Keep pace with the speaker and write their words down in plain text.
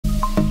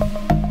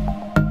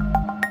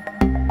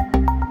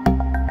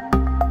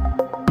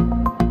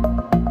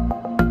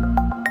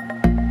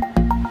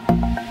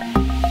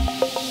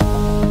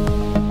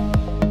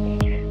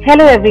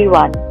Hello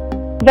everyone,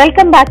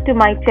 welcome back to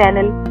my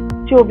channel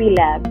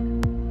Chobeelabs.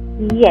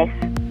 Yes,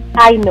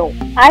 I know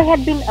I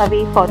had been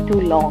away for too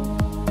long.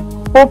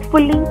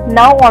 Hopefully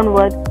now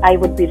onwards I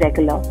would be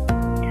regular.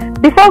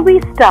 Before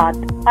we start,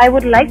 I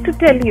would like to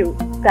tell you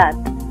that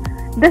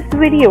this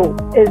video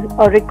is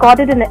a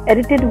recorded and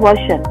edited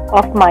version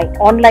of my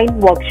online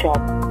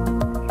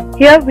workshop.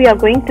 Here we are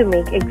going to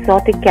make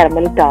exotic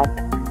caramel tart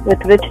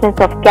with richness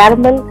of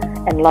caramel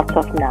and lots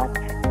of nuts.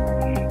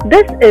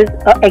 This is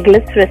an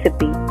eggless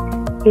recipe.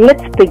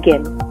 Let's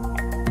begin.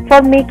 For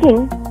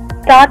making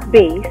tart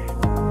base,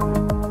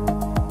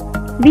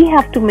 we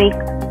have to make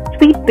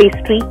sweet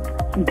pastry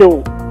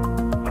dough.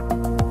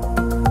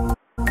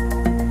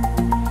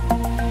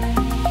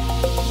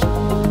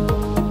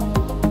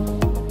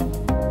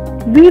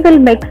 We will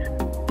mix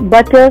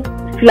butter,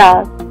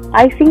 flour,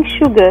 icing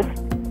sugar,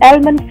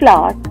 almond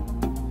flour,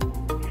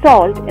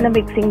 salt in a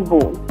mixing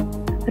bowl.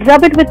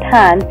 Rub it with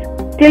hands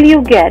till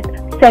you get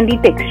sandy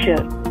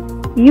texture.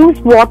 Use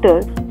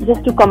water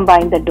just to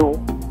combine the dough.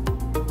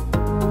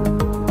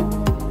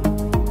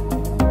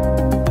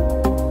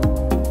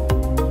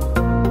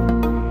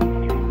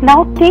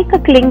 Now take a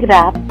cling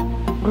wrap,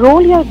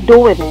 roll your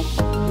dough in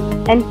it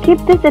and keep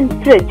this in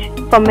fridge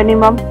for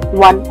minimum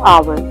 1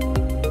 hour.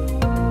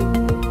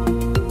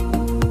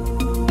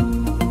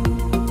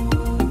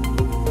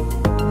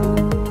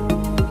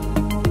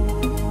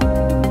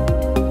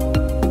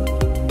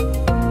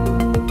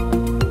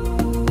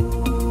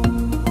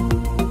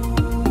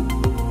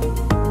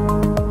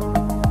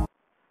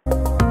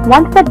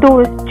 Once the dough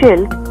is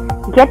chilled,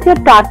 get your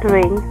tart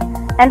rings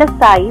and a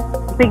size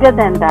bigger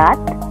than that.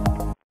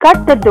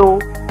 Cut the dough,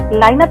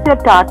 line up your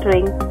tart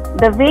ring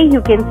the way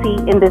you can see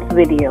in this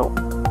video.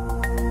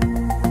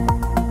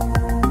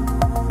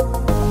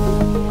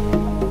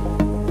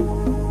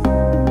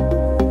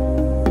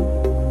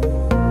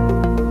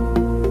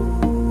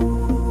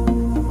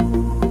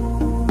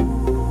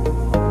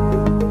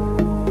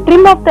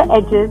 Trim off the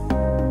edges,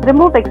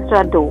 remove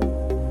extra dough.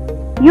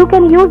 You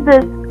can use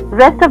this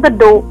rest of the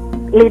dough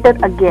later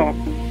again.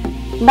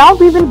 Now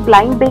we will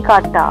blind bake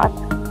our tart.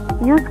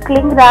 Use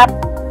cling wrap,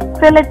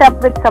 fill it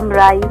up with some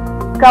rice,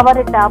 cover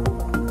it up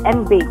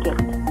and bake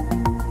it.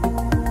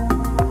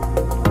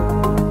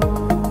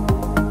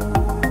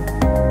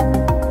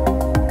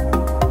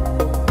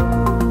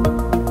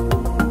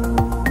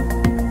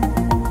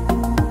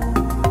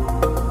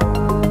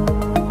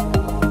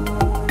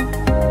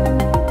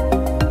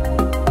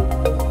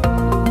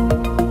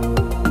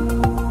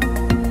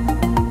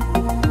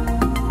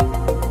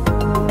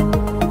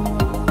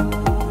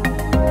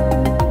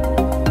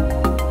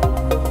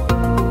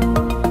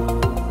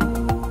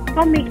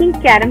 For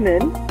making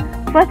caramel,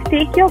 first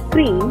take your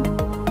cream,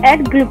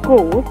 add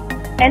glucose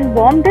and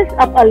warm this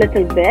up a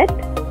little bit.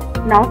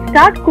 Now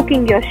start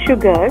cooking your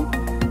sugar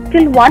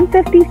till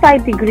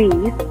 155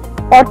 degrees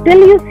or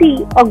till you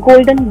see a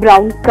golden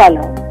brown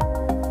color.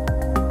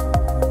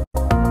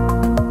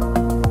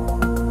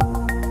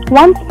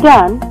 Once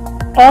done,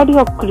 add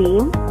your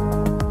cream,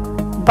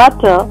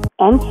 butter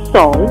and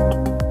salt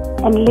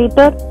and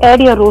later add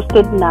your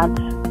roasted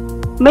nuts.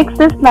 Mix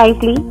this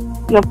nicely,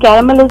 your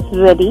caramel is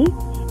ready.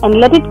 And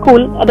let it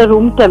cool at a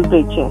room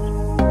temperature.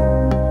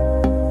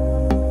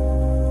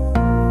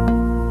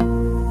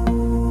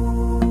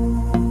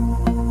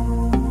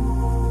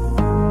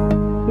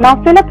 Now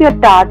fill up your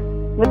tart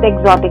with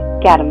exotic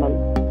caramel.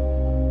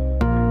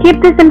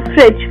 Keep this in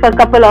fridge for a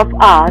couple of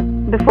hours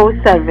before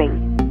serving.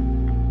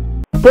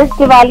 This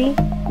Diwali,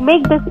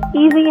 make this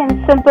easy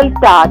and simple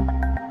tart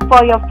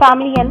for your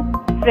family and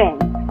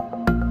friends.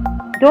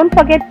 Don't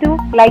forget to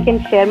like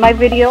and share my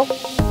video.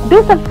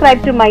 Do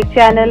subscribe to my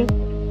channel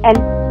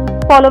and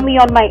follow me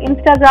on my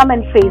Instagram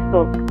and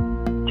Facebook,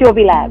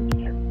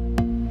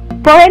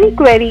 Chobeelabs. For any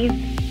queries,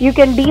 you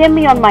can DM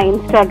me on my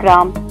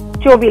Instagram,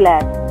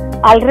 Chobeelabs.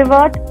 I'll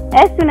revert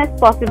as soon as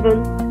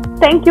possible.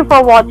 Thank you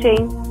for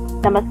watching.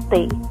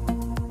 Namaste.